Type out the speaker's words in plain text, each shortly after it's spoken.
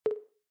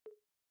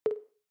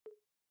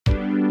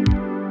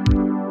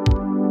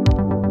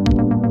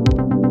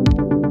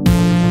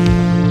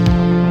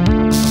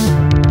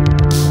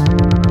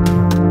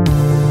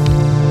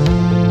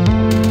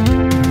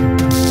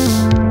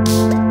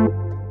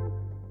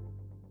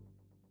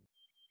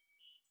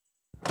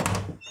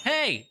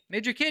Hey,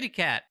 Major Kitty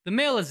Cat, the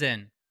mail is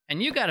in.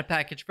 And you got a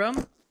package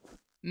from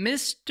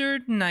Mr.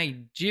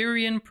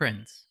 Nigerian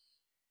Prince.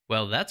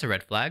 Well, that's a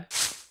red flag.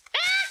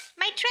 Ah!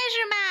 My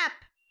treasure map!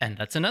 And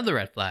that's another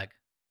red flag.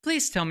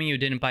 Please tell me you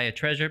didn't buy a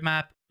treasure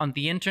map on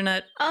the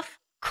internet. Of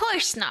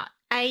course not.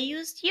 I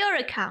used your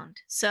account,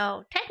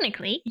 so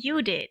technically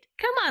you did.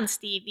 Come on,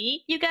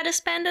 Stevie. You gotta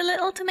spend a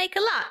little to make a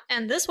lot.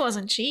 And this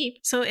wasn't cheap,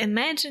 so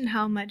imagine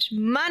how much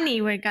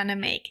money we're gonna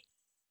make.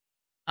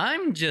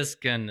 I'm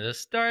just gonna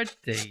start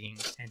digging,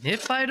 and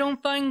if I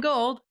don't find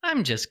gold,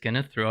 I'm just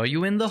gonna throw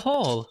you in the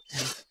hole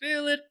and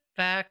fill it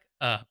back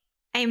up.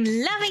 I'm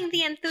loving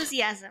the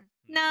enthusiasm.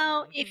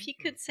 Now, if you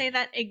could say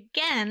that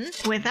again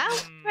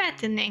without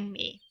threatening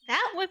me,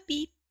 that would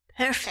be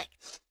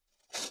perfect.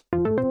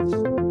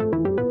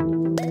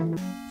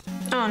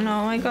 Oh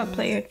no, I got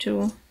player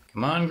 2.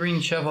 Come on,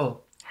 green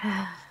shovel.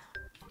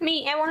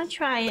 Me, I wanna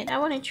try it.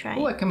 Oh,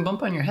 I can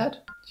bump on your head.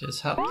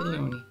 Just hop the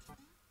loony.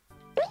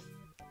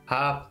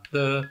 Hop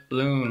the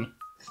balloon.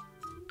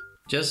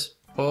 Just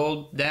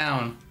hold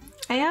down.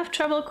 I have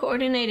trouble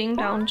coordinating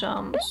down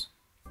jumps.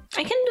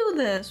 I can do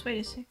this.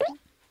 Wait a second.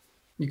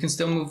 You can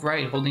still move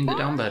right holding the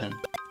down button.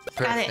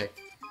 Got it. Perfect.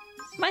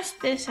 What's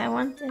this? I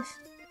want this.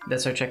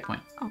 That's our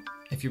checkpoint. Oh.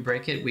 If you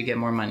break it, we get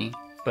more money,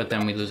 but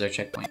then we lose our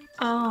checkpoint.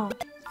 Oh.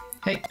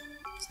 Hey,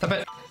 stop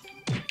it.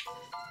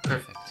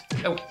 Perfect.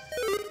 Oh.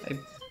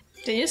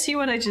 Did you see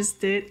what I just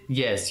did?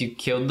 Yes, you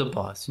killed the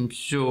boss. I'm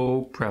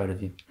so proud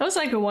of you. That was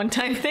like a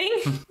one-time thing.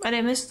 But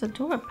I missed the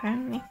door,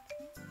 apparently.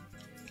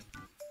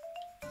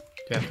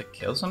 Do I have to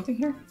kill something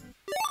here?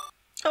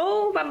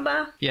 Oh,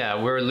 Baba. Yeah,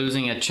 we're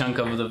losing a chunk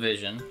of the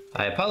vision.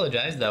 I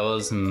apologize, that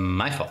was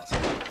my fault.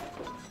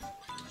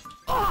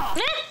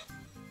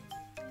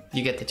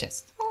 You get the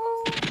chest.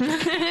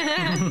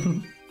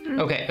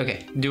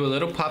 Okay. Do a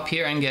little pop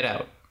here and get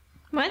out.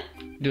 What?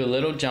 Do a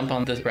little jump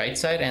on the right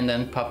side and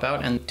then pop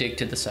out and dig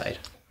to the side.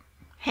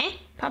 Hey,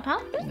 pop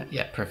out?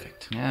 Yeah,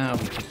 perfect. Now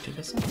we dig to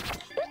the side.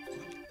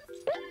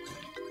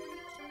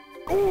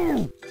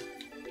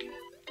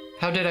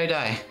 How did I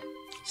die?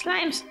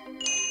 Slimes.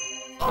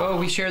 Oh,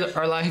 we share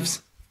our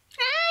lives.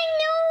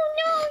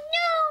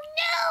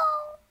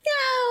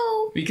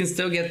 No. We can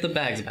still get the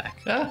bags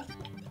back. Ah,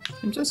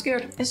 I'm so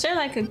scared. Is there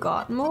like a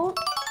god mode?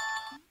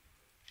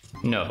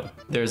 No,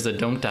 there's the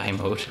don't die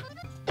mode.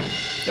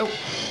 Oh.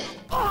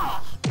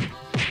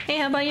 Hey,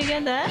 how about you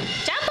get that?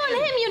 Jump on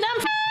him, you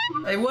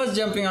dumb I was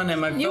jumping on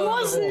him. You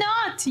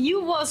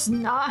was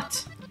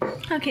not.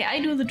 Okay,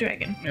 I do the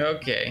dragon.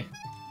 Okay.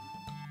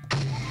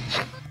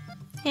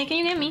 Hey, can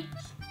you get me?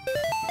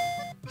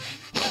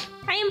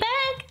 I am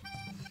back.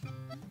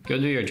 Go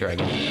do your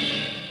dragon.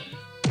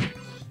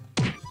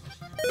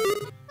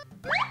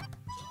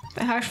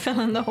 The heart fell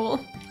in the hole.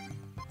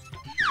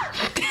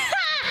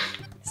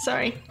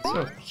 Sorry. It's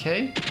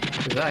okay,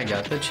 because I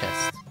got the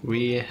chest.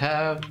 We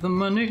have the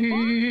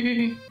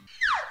money.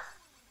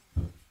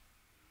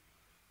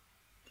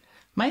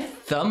 My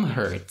thumb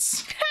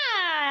hurts.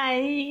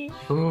 Hi.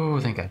 Oh,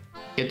 thank God.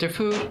 Get their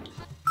food.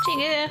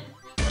 Chica.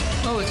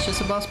 Oh, it's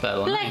just a boss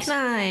battle. Black Nice.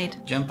 Knight.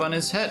 Jump on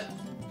his head.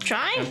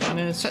 Try. Jump on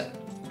his head.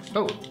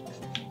 Oh,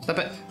 stop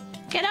it.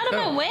 Get out of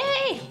my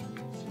way.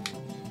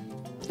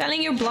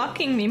 Darling, you're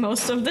blocking me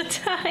most of the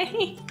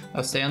time.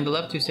 I'll stay on the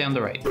left, you stay on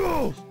the right.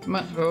 Come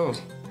on. Oh.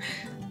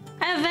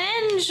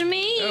 Avenge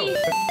me. Oh,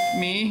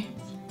 me.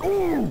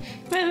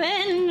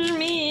 Avenge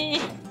me.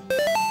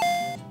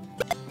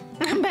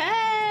 I'm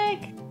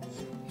back.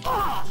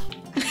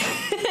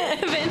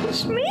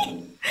 Avenge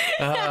me.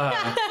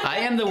 I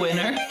am the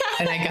winner,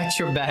 and I got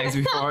your bags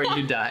before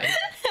you died.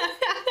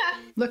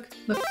 Look.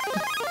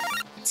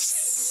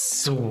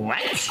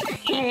 Sweat.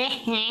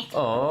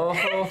 Oh.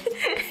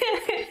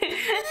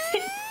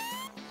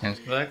 Hands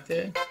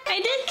collected. I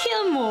did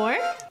kill more.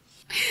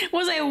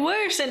 Was I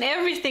worse than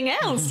everything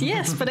else?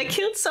 Yes, but I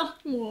killed some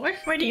more.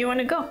 Where do you want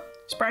to go?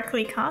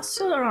 Sparkly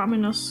Castle or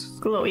Ominous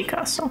Glowy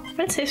Castle?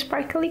 Let's say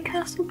Sparkly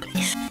Castle,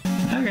 please.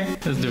 Okay,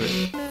 let's do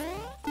it.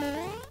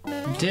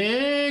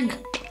 Dig!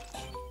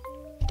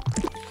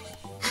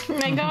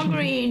 I got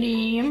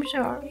greedy. I'm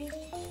sorry.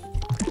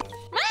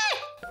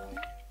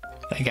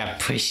 I got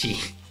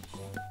pushy.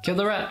 Kill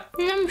the rat.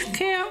 I'm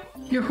scared.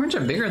 Your horns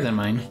are bigger than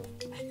mine.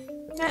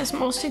 That's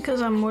mostly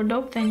because I'm more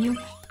dope than you.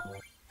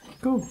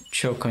 Go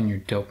choke on your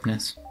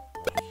dopeness.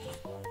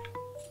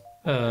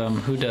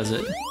 Who does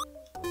it?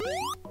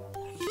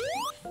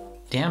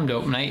 Damn,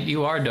 Dope Knight,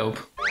 you are dope.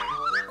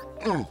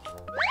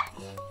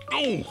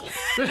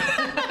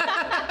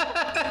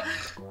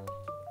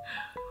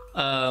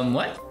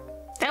 What?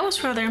 That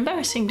was rather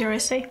embarrassing, dare I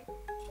say.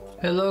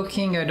 Hello,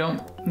 King, I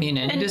don't mean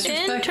any An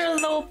disrespect.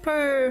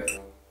 interloper.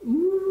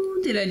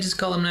 Ooh, did I just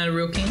call him not a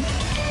real king?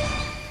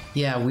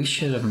 Yeah, we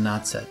should have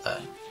not said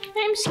that.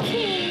 I'm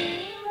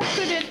scared. I'm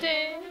good at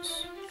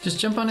this. Just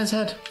jump on his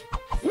head.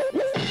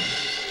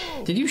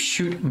 Did you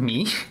shoot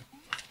me?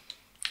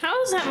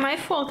 How is that my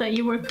fault that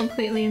you were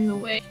completely in the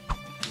way?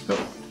 Go.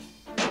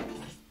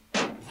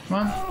 Come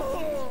on.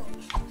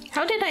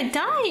 How did I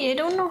die? I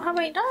don't know how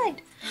I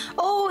died.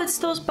 Oh, it's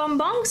those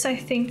bonbons I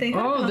think they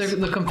hurt Oh, us.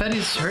 the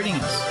confetti's hurting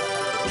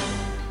us.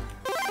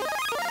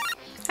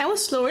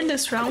 was slower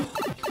this round.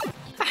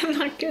 I'm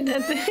not good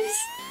at this.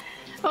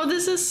 Oh,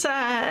 this is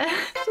sad.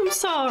 I'm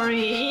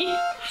sorry.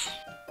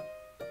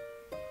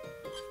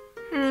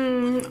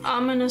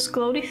 Ominous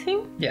glowy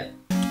thing? Yeah.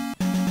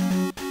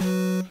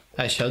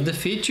 I shall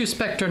defeat you,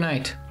 Spectre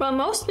Knight. Well,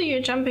 mostly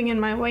you're jumping in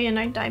my way and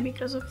I die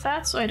because of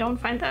that, so I don't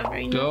find that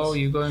very nice. Oh,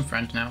 you go in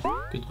front now.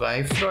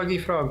 Goodbye, Froggy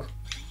Frog.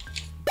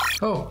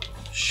 Oh,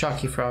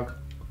 Shocky Frog.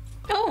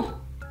 Oh!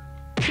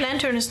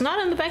 Lantern is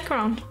not in the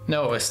background.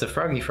 No, it's the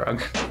Froggy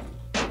Frog.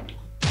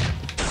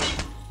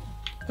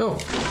 Oh.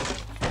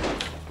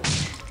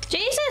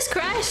 Jesus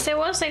Christ, there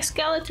was like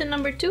skeleton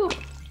number 2.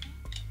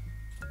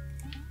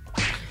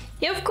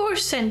 You of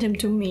course sent him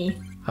to me.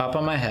 Hop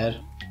on my head.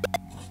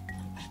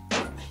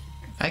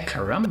 Ay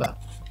caramba.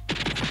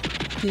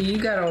 You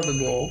got all the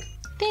gold.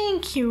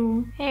 Thank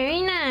you.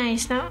 Very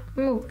nice. Now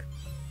move.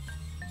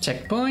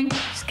 Checkpoint.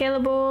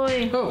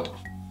 Skeleton. Oh.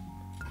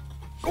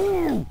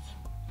 Ooh.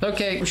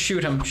 Okay,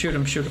 shoot him, shoot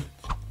him, shoot him.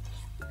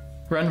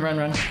 Run, run,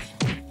 run.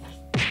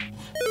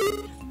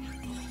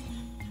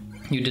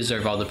 You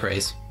deserve all the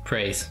praise.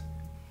 Praise.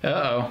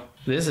 Uh-oh.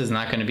 This is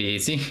not gonna be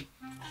easy.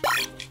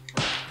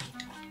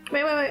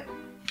 Wait.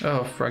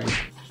 Oh, Froggy.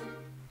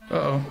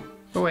 Uh-oh.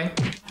 Go away.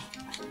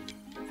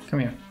 Come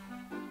here.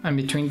 I'm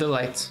between the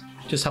lights.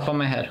 Just hop on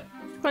my head.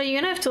 Well, you're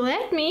gonna have to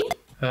let me.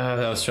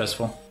 That was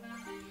stressful.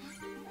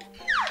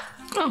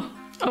 Oh,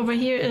 over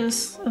here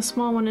is a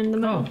small one in the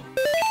middle.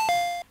 Oh.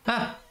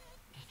 Ah!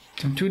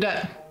 Don't do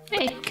that.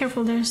 Hey,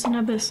 careful, there's an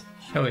abyss.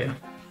 Oh, yeah.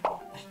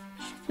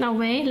 No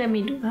way, let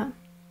me do that.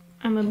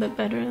 I'm a bit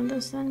better at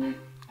this than you.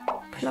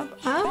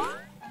 Plop up.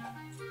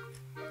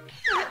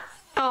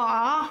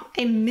 Aw,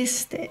 I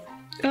missed it.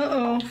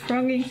 Uh-oh,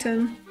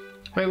 Frogington.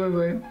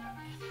 Wait.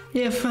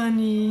 You're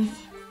funny.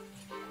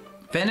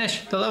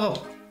 Finish the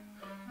level.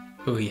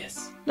 Oh,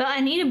 yes. Well,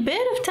 I need a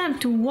bit of time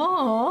to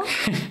walk.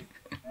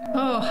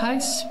 Oh, hi,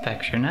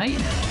 Spectre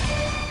Knight.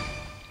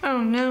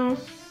 Oh, no.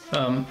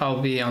 I'll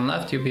be on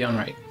left, you'll be on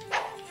right.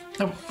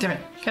 Oh, damn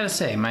it. Gotta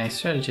say, my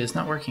strategy is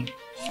not working.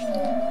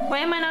 Why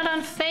am I not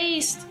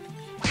unfaced?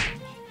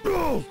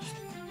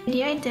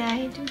 Did I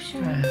die? Do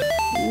sure.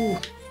 Ooh.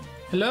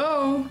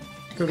 Hello?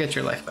 Go get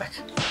your life back.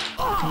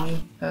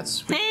 That's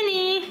sweet.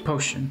 Penny!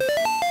 Potion.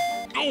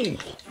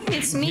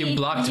 It's me. You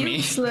blocked me.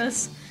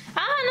 Useless.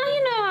 Ah, now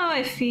you know how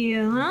I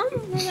feel, huh?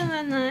 Isn't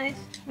that nice?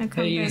 I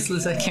come Hey, back.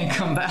 useless, I can't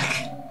come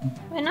back.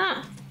 Why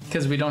not?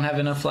 Because we don't have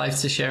enough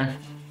lives to share.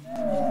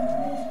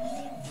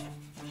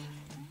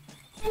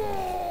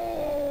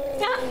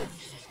 Yeah.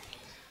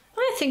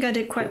 I think I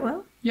did quite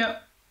well.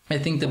 Yep. I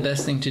think the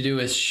best thing to do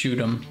is shoot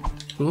him.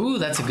 Ooh,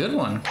 that's a good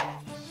one.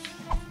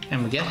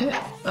 And we get hit.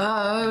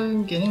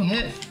 I'm getting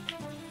hit.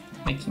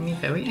 Making me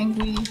very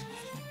angry.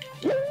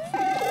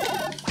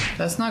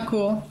 That's not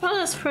cool. Well,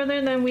 that's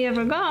further than we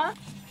ever got.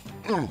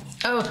 Oh,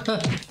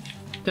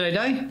 did I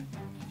die?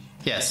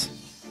 Yes.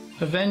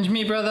 Avenge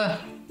me, brother.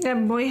 Yeah,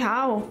 boy,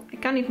 how? I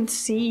can't even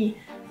see.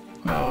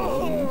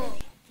 Oh.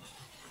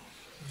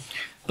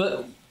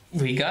 But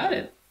we got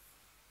it.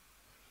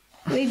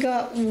 We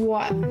got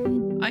what?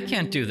 I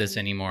can't do this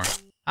anymore.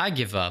 I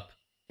give up.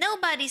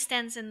 Nobody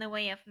stands in the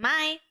way of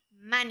my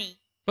money.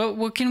 But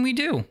what can we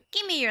do?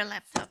 Give me your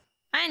laptop.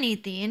 I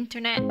need the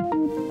internet.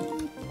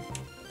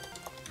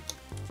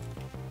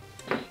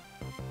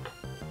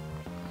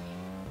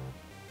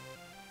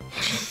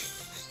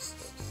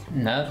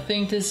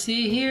 Nothing to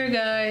see here,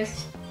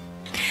 guys.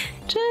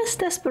 Just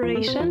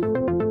desperation.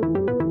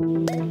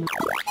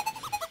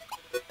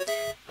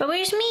 But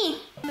where's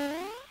me?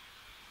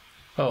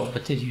 Oh,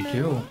 what did you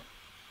do?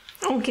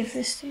 Oh, give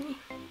this to me.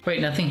 Wait,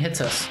 nothing hits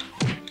us.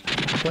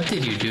 What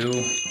did you do?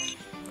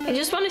 I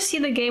just want to see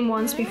the game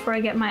once before I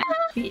get my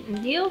ass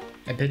beaten. Deal?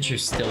 I bet you're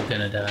still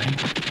gonna die.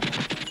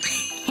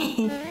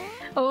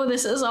 Oh,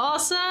 this is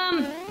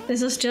awesome.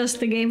 This is just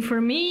the game for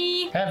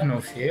me. Have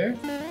no fear.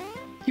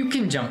 You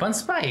can jump on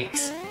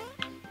spikes.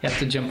 You have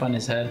to jump on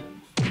his head.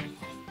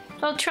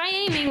 Well, try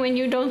aiming when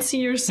you don't see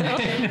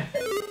yourself.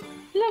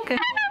 Look, I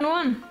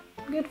won.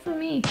 Good for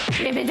me.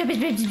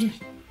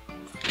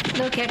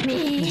 Look at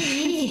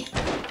me.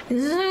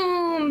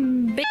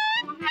 Zoom.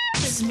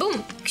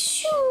 Boom.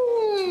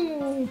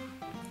 Shoo.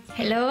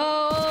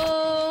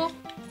 Hello.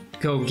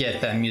 Go get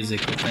that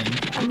musical thing.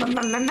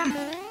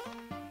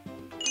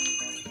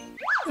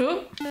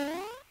 Oh.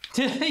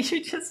 You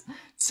just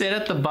sit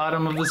at the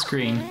bottom of the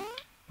screen.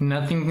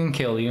 Nothing can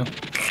kill you.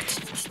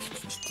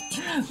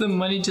 The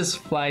money just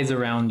flies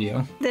around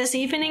you. This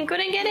evening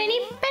couldn't get any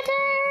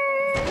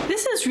better.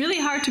 This is really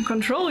hard to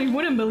control. You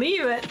wouldn't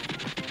believe it.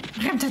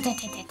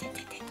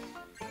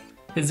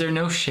 Is there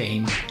no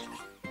shame?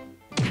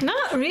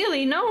 Not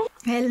really, no.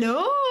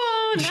 Hello.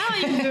 Now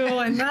you're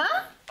doing, huh?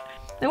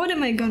 Now what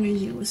am I gonna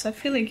use? I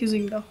feel like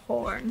using the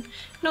horn.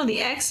 No,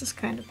 the axe is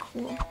kind of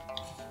cool.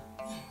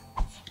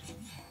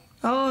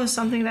 Oh,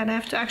 something that I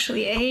have to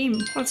actually aim.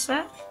 What's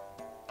that?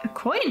 A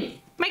coin!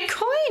 My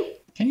coin!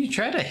 Can you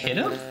try to hit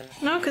him?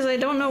 No, because I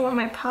don't know what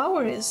my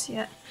power is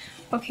yet.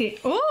 Okay.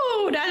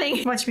 Oh,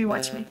 darling! Watch me,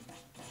 watch me.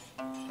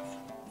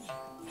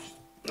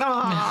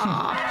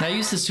 Aww. Now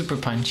use the super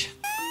punch.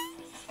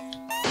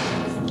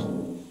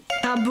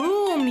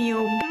 Kaboom,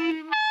 you!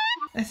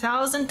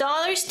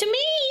 $1,000 to me!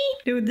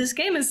 Dude, this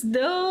game is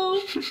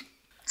dope!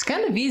 It's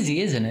kind of easy,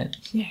 isn't it?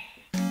 Yeah.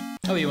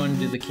 Oh, you want to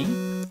do the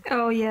king?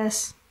 Oh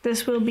yes,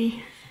 this will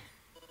be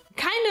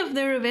kind of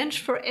the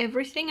revenge for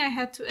everything I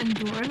had to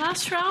endure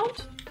last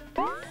round.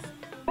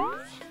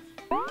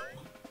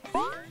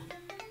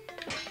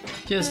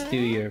 Just do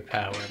your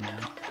power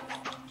now.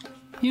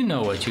 You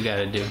know what you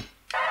gotta do.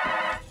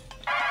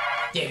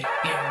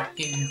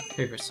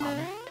 Favorite song.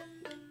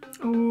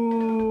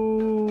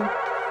 Ooh.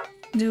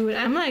 Dude,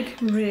 I'm like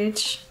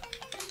rich.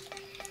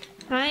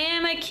 I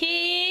am a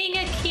king,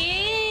 a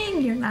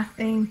king. You're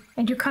nothing.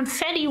 And your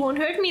confetti won't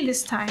hurt me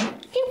this time.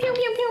 Pew, pew,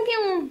 pew, pew,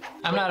 pew.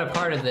 I'm not a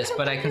part of this,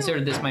 but I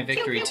consider this my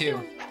victory too.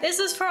 This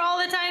is for all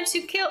the times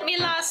you killed me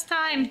last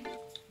time.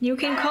 You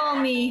can call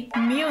me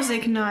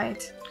Music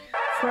Knight,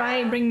 for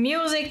I bring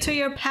music to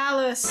your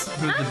palace.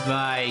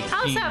 Goodbye,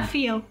 How's king. that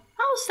feel?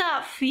 How's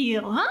that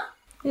feel, huh?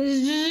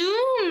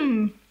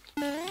 Zoom.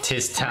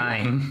 'Tis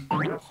time.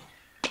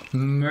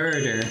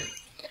 Murder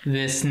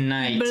this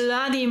night.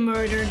 Bloody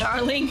murder,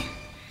 darling.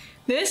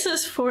 This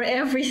is for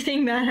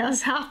everything that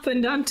has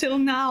happened until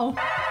now.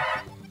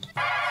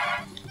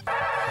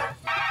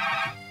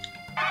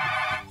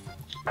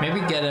 Maybe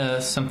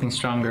get something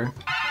stronger.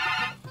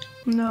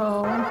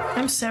 No,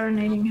 I'm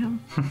serenading him.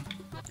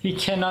 He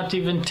cannot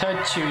even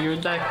touch you, you're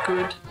that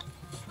good.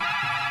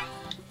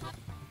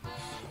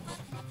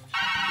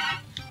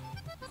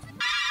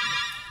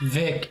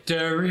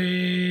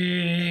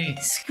 Victory!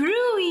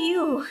 Screw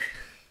you!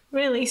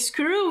 Really,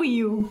 screw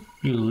you!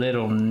 You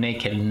little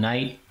naked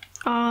knight.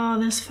 Oh,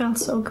 this felt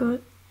so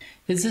good.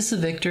 Is this a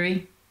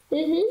victory?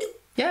 Mm-hmm.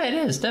 Yeah, it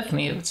is,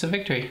 definitely. It's a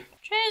victory.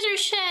 Treasure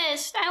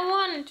chest! I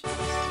want!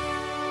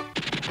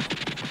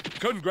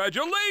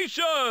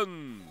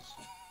 Congratulations!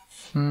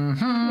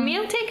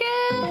 Meal ticket!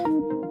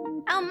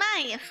 Oh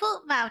my, a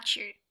food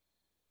voucher.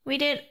 We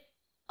did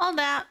all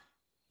that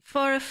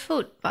for a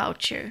food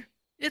voucher.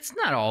 It's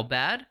not all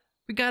bad.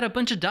 We got a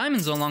bunch of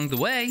diamonds along the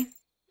way.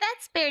 That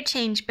spare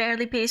change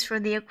barely pays for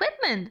the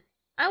equipment.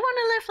 I want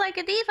to live like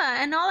a diva,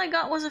 and all I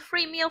got was a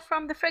free meal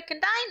from the frickin'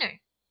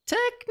 diner.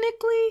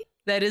 Technically,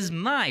 that is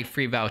my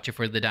free voucher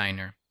for the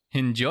diner.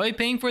 Enjoy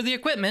paying for the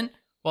equipment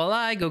while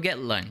I go get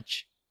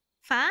lunch.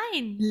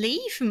 Fine,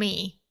 leave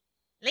me.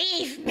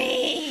 Leave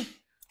me!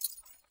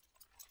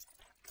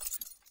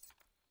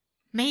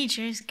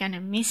 Major's gonna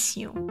miss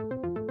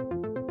you.